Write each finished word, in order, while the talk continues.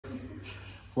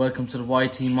Welcome to the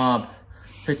YT mob.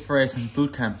 Fit for racing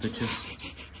boot camp,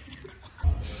 bitches.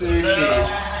 Sushi.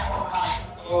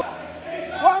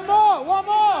 One more!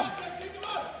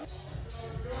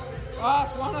 Oh,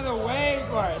 it's one of the wave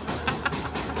boys.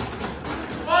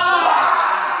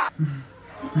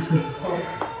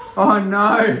 Oh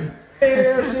no!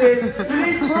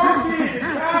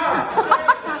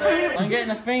 I'm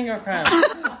getting a finger cramp.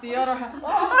 The other hand.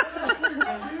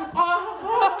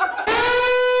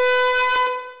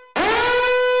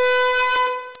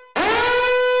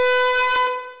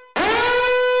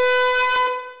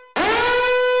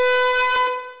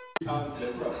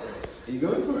 Are you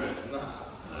going for it?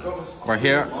 We're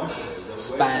here,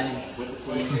 spanning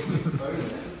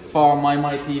for Moi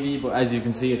Moi TV, but as you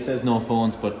can see, it says no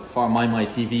phones. But for Moi Moi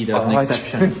TV, there's an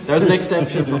exception. There's an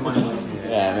exception for Moi Moi TV.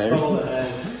 Yeah, maybe.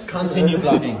 Continue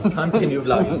vlogging. Continue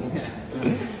vlogging.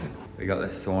 We got the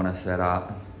sauna set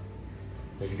up.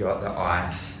 We've got the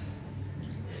ice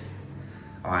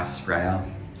sprayer.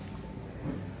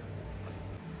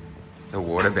 The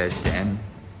waterbed den.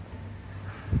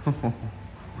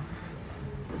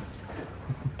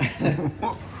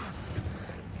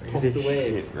 Off the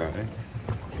wave. Shit, bro.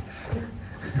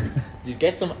 You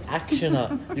get some action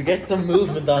on. You get some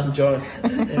movement on, John. Do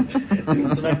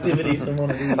some activities on one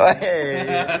of these.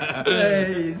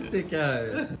 Hey,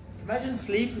 sicko. Imagine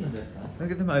sleeping in this now.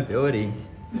 Look at the mobility.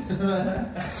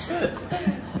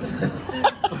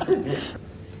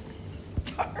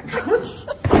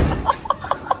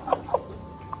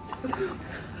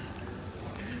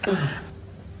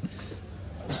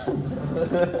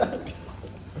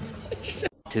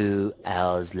 Two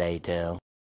hours later.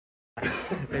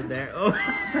 Right there. Oh.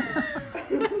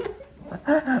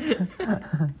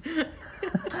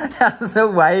 How's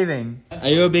it waving? Are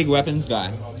you a big weapons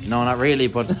guy? No, not really,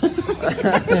 but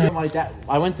my dad.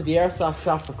 I went to the airsoft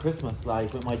shop for Christmas,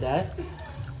 like with my dad,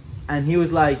 and he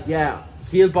was like, "Yeah,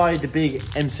 he'll buy the big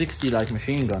M60 like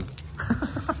machine gun,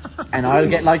 and I'll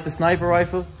get like the sniper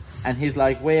rifle." And his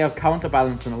like way of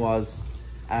counterbalancing it was,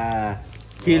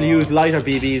 he'll use lighter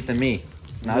BBs than me.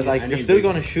 And I was like, "You're still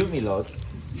going to shoot me, loads."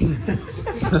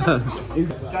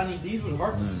 Johnny, these would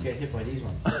hurt if you get hit by these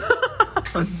ones.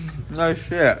 No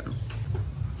shit.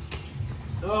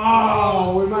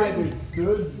 Oh, we might be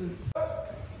good.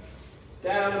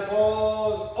 Down the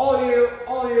falls. All you.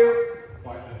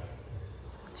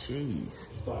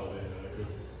 Jeez.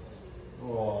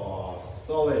 Oh,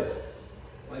 solid.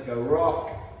 Like a rock.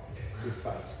 Good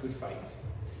fight.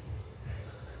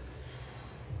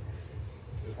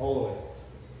 All the way.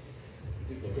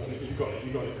 You got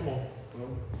it, come on.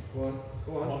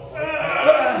 Go on.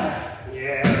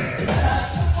 Yeah.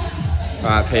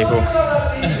 Alright, people.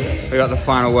 We got the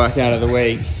final workout of the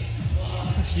week.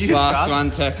 Last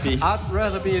one, Texie. I'd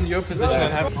rather be in your position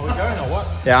than have. Are we going or what?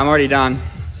 Yeah, I'm already done.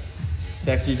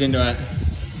 Texie's into it.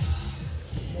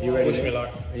 You ready? Wish me luck.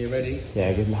 Are you ready?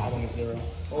 Yeah, good luck.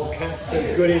 Oh,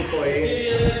 Casper's good in for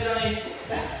you.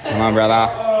 Come on, brother.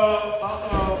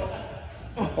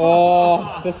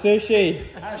 Oh, the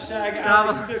sushi. Hashtag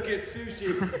Alex took it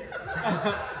sushi.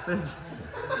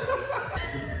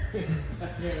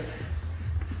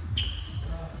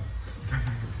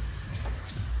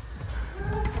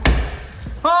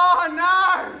 Oh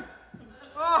no!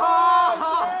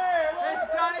 Oh, it's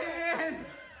done again.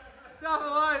 Double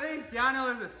O, these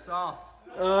downhillers are soft.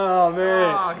 Oh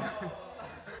man. Oh.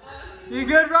 You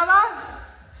good, brother?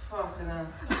 Fucking hell.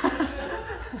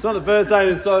 It's not the first time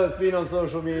it's been on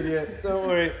social media. Don't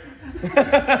worry.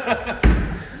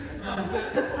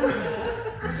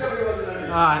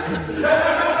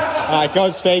 Alright,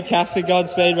 Godspeed, Casper,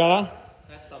 Godspeed, brother.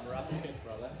 That's some rough shit,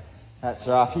 brother. That's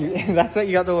rough. That's what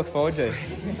you got to look forward to.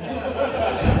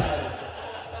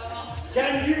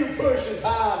 Can you push as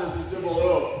hard as the double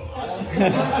O?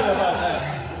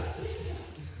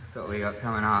 That's what we got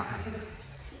coming up.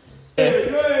 3,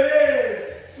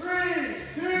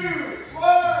 2, 1,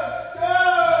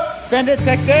 go! Send it,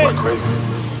 Texie. Go,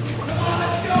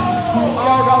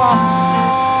 brother.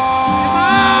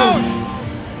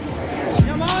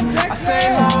 Come on, Texie. I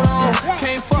say hold on,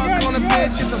 can't fuck on a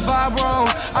bitch if the vibe wrong.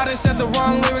 I done said the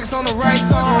wrong lyrics on the right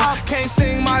song. Can't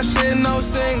sing my shit, no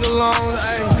sing-along.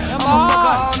 I'ma fuck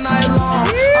her all night long.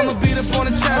 I'ma beat up on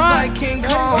the chest like King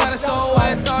Kong. Got it so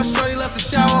wet, thought shorty left the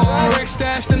shower on. Rick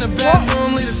stashed in the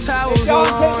bathroom, leave the towels on.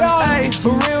 Hey, a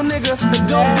real nigga, the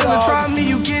dope dealer, try me,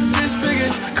 you get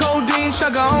disfigured. Codeine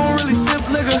sugar, I don't really sip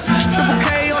nigga. Triple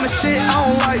K on the shit, I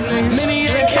don't like niggas. Mini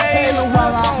AK in the whip,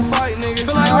 I don't fight niggas.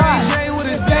 Feel like Ray J with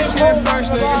his bitch in it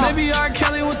first nigga. Maybe R.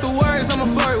 Kelly with the words, I'ma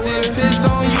flirt with. Piss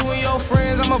on you and your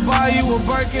friends, I'ma buy you a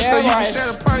Birkin so you can share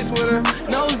the price with her.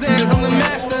 No Zans, I'm the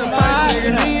master of fights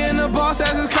nigga. Me and the boss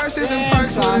as his benefits and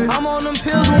perks with it. I'm on them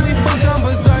pills when we fuck, I'm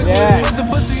berserk with it. Put the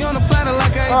pussy on the platter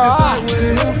like I ain't dessert with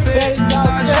it. New fit,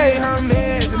 Versace, her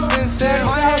meds, expensive.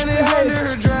 My hand is under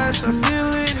her dress, I feel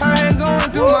it. Her hand going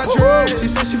through my dress. She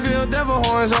said she feel devil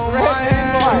horns on my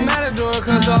head. I'm at a door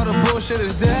cause all the bullshit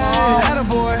is dead.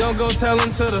 Attaboy, don't go tell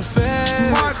him to the feds.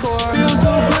 Hardcore, feels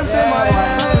two flips in my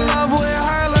head. I'm in love with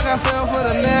her like I fell for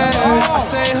the net. I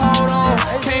say hold on,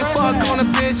 can't fuck on a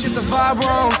bitch if the vibe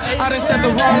wrong. I done set the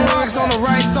wrong lyrics on the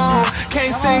right song.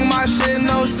 Can't sing my shit,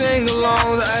 no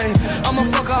sing-alongs. Ayy, I'ma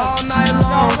fuck her all night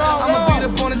long. I'ma beat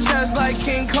up on the chest like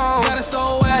King Kong. Got it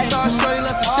so wet, thought shorty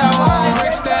left the shower on.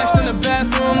 Brick stashed in the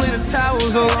bathroom, leave the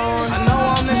towels alone. I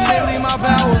know I'm the shit, leave my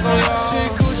bowels on y'all. Shit,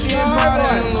 Gucci and Prada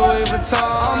and Louis Vuitton.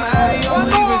 I'm out of your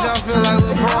league, bitch, I feel like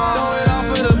LeBron. Throw it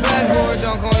off of the backboard,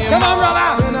 dunk on your mom.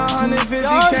 Spend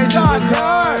 150K just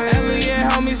because. Elliot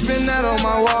help me spin that on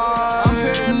my wall. I'm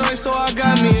paranoid, so I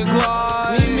got me a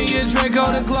Glock. Need me a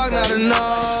Draco, the Glock not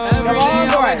enough. Every day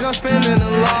I wake up spending a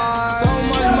lot. So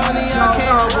much money I can't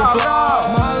help but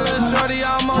flop. My little shorty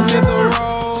almost hit the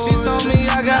road. She told me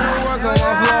I gotta work on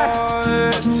my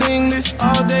flaws. Sing this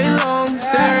all day long.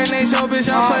 Serenade your bitch,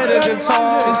 I play the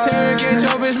guitar. Interrogate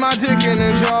your bitch, my dick in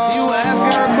the jaw. You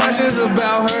asking her questions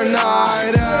about her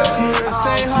night. I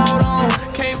say hold on,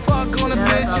 can't fuck on a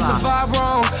bitch if the vibe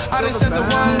wrong. I done set the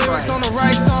wrong lyrics on the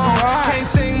right song. Can't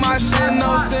sing my shit,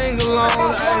 no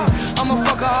sing-along. I'ma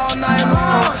fuck her all night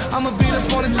long. I'ma beat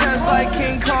up on the chest like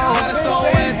King Kong. Got it so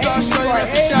wet, thought shorty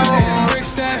left the shower on. Brick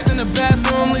stashed in the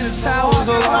bathroom, leave the towels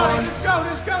alone. Let's go,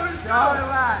 let's go, let's go.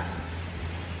 Relax.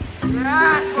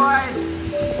 Yes, boy.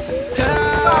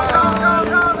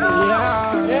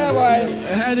 Yeah, boy.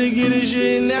 I had to get this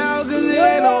shit now, cause it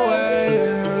ain't no way. I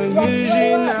had to get this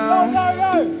shit now.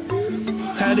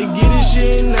 Had to get this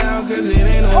shit now, cause it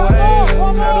ain't no way.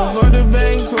 Had to fuck the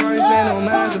bank twice, ain't no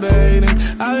masturbating.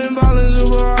 I've been ballin'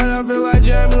 super hard, I feel like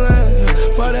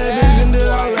Jamilin. For that bitch and then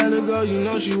I let her go, you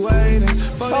know she waiting.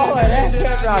 For that bitch and then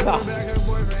I let her back her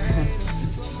boyfriend.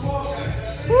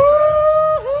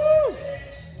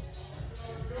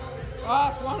 Oh,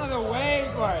 it's one of the waves,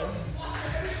 boy.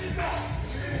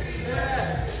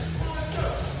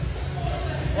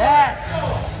 Yeah.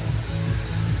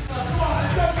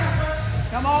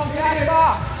 Come on,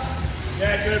 Casper.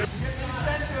 Yeah, good.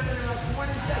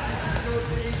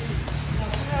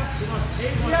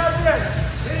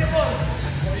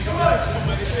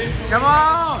 Come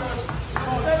on.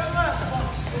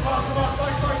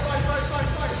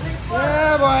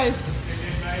 Yeah, boy.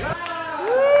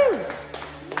 Woo.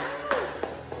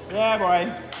 Yeah, boy.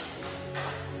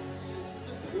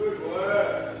 Good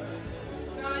work.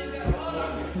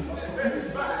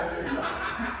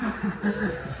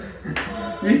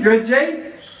 You good, G?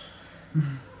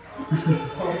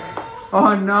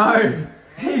 Oh no.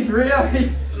 He's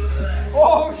really...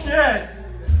 Oh shit.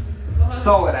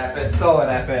 Solid effort, solid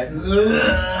effort.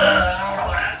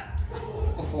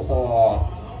 Oh,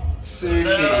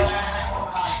 sushi.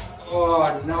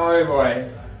 Oh no, boy.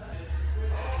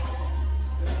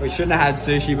 We shouldn't have had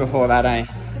sushi before that, eh?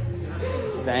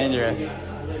 Dangerous.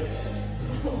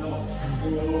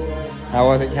 How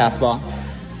was it, Casper?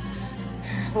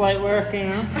 Light work, you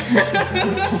know?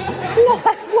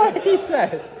 What he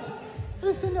said?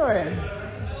 Listen to him.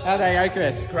 How'd they go,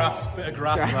 Chris? Graft, bit of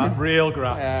graft, man. Real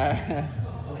graft.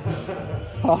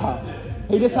 Oh,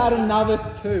 he just had another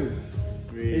 2.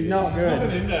 He's not good.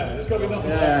 Nothing in there. There's got to be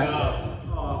nothing Yeah. there now.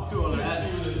 Oh,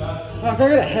 Fuck, I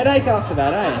got a headache after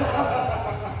that, eh?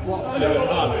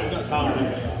 That's hard,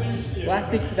 isn't it?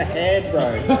 Lactic to the head, bro.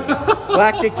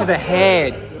 Lactic to the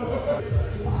head.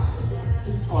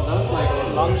 Oh, those like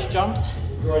lunge jumps?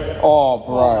 Oh,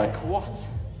 bro. Like what?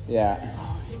 Yeah.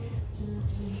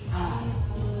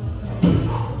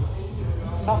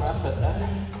 Some effort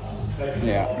there.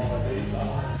 Yeah.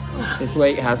 This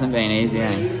week hasn't been easy,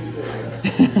 eh?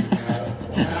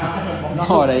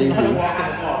 Not easy.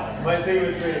 My team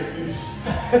would say it's sushi.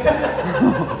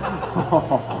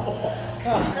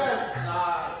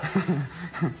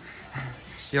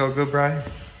 You all good, bro?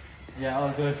 Yeah,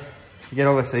 all good. Did you get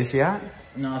all the sushi out?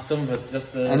 No, some of it,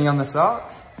 just the... Any on the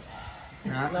socks?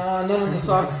 No, none of the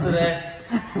socks today.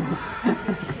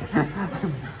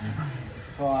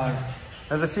 Fuck.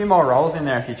 There's a few more rolls in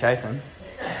there if you chase them.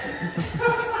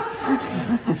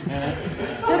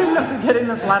 Get in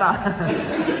the platter.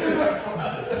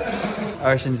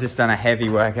 Ocean's just done a heavy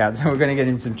workout, so we're going to get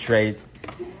him some treats.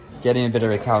 Get him a bit of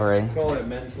recovery. Call it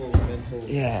mental.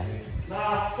 Yeah.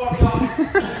 Nah, fuck off.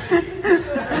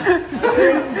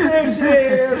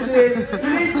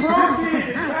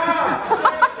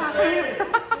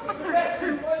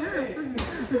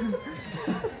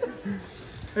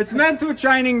 It's mental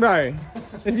training, bro.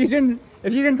 If you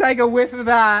can take a whiff of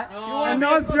that and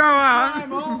not throw up.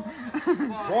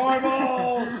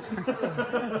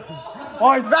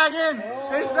 Oh, he's back in.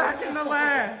 He's back in the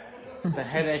lair. The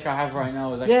headache I have right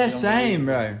now is actually same,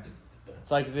 bro.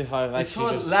 It's like as if I've It's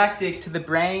actually called lactic to the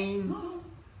brain.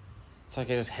 It's like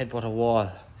I just headbutt a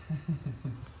wall.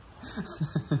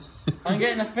 I'm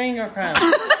getting a finger cramp.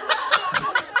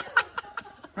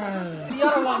 The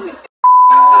other one.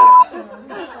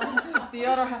 The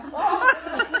other hand.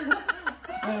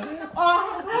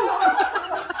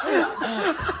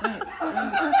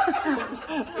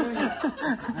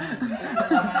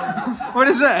 What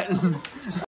is that?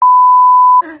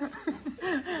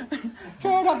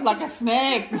 Curled up like a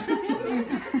snake.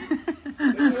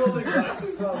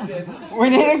 We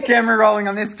need a camera rolling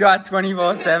on this guy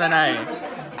 24/7, eh?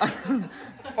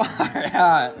 Far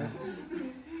out.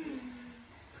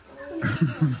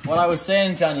 What I was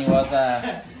saying, Johnny, was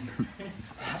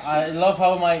I love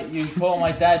how you told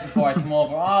my dad before I come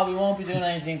over, oh, we won't be doing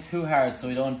anything too hard so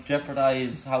we don't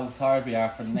jeopardise how tired we are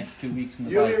for the next 2 weeks in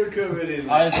the bike. You'll be recovered in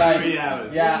 3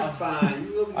 hours. Yeah, You'll be fine.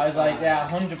 You will be I was fine. like, yeah,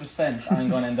 100% I'm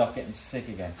going to end up getting sick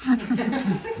again.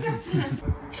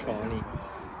 Charney.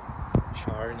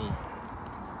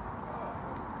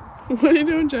 What are you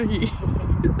doing, Jackie?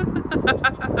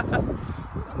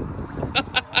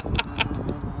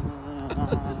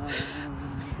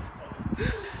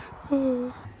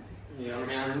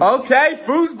 Okay,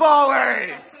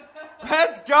 foosballers!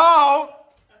 Let's go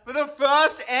for the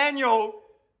first annual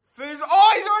foos.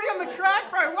 Oh, he's already on the crack,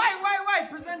 bro! Wait!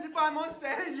 Presented by Monster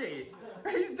Energy.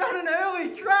 He's done an early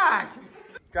crack.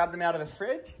 Grab them out of the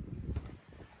fridge.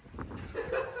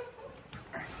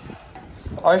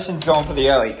 Ocean's going for the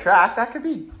early crack. That could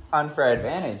be unfair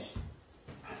advantage.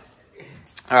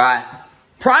 All right,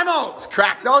 Primals,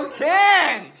 crack those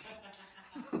cans.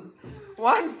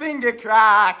 1 finger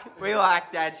crack. We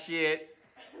like that shit.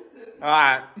 All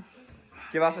right,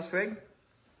 give us a swig.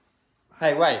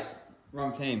 Hey, wait,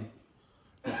 wrong team.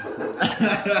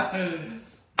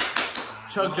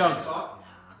 Chug jugs. Oh,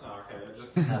 okay,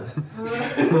 just...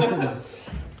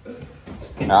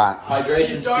 Alright.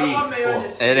 Hydration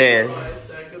speed. It is.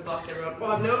 Good luck, everyone.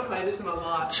 Well, I've never played this in my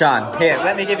life. Sean, here,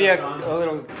 let me give you a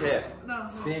little tip. No.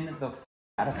 Spin the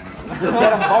out of them.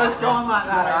 Get them both going like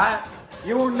that, alright?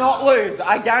 You will not lose.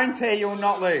 I guarantee you will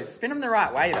not lose. Spin them the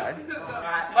right way, though.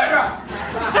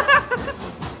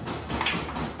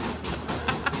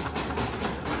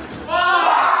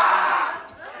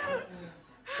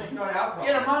 It's not our problem.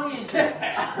 Get a money in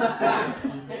there.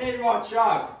 You need more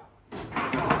chug.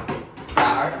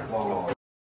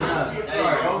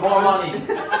 There you go, more money.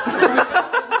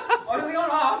 Only on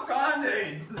half time,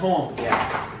 dude. Come on.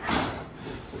 Yeah.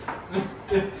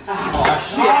 Oh,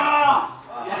 shit.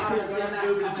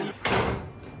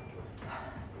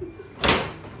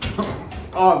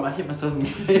 Oh, I hit myself in the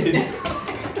face.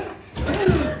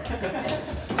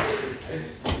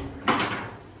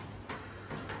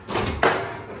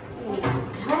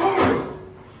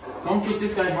 Don't give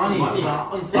this guy money. He's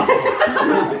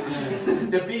unstoppable.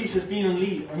 The beast has been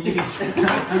unleashed. I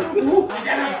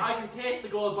can taste the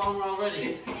gold bomber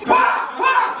already.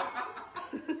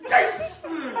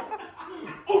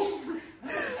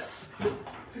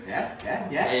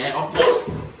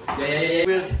 Yeah.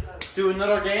 We'll do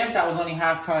another game. That was only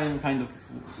half time, kind of,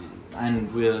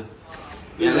 and we'll.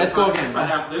 Yeah, let's go again. If I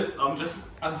have this, I'm just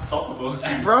unstoppable.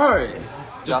 Bro.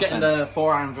 Just getting the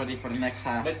forearms ready for the next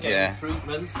half. Yeah.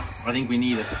 Treatments. I think we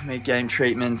need it. Mid-game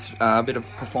treatments, a bit of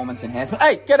performance enhancement.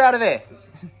 Hey, get out of there!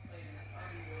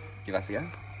 Give us a go.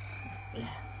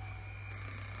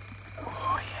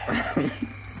 Oh, yeah.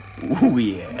 Ooh,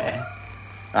 yeah.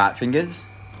 Alright, fingers.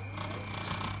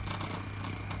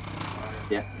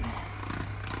 Yeah.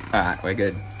 Alright, we're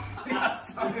good.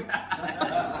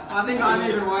 I think I'm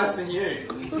even worse than you.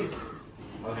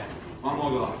 Okay, one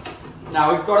more go.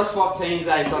 No, we've got to swap teams,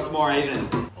 eh, so it's more even.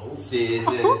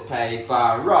 Scissors,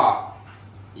 paper, rock.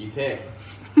 You pick.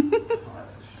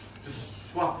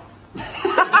 Just swap.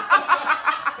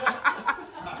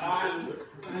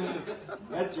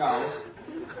 Let's go.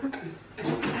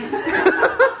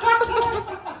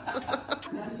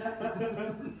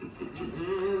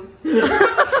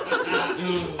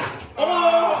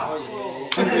 Oh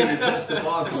yeah. Touch the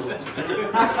ball.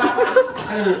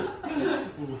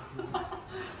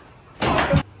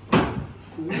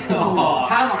 Oh,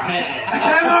 hammerhead.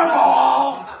 Hammerball!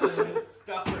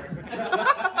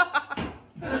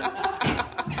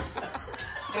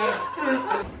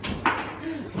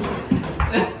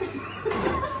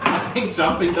 I think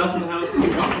jumping doesn't help you.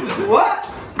 What?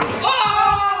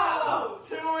 Oh!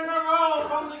 2 in a row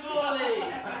from the goalie.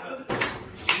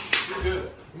 Good.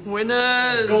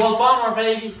 Winners! Go on, Bomber,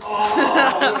 baby!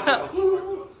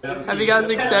 Oh. Have you guys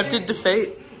accepted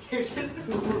defeat? You're just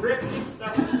ripping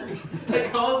something.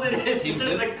 Like all it is, he's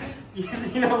just like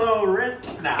using a little wrist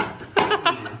snap.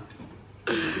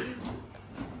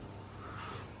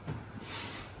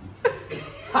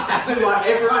 Everyone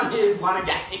here's won a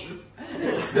game.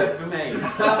 Except for me.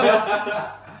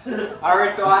 I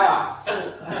retire.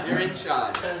 You're in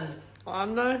charge.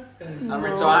 I'm no. I'm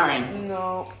retiring.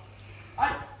 No.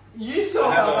 You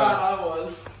saw how bad I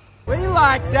was. We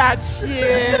like that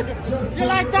shit. You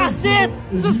like that shit?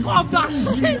 Subscribe that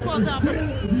shit,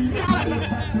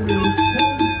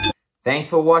 Thanks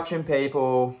for watching,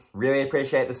 people. Really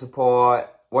appreciate the support.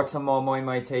 Watch some more Moi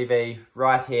Moi TV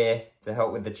right here to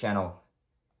help with the channel.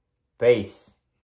 Peace.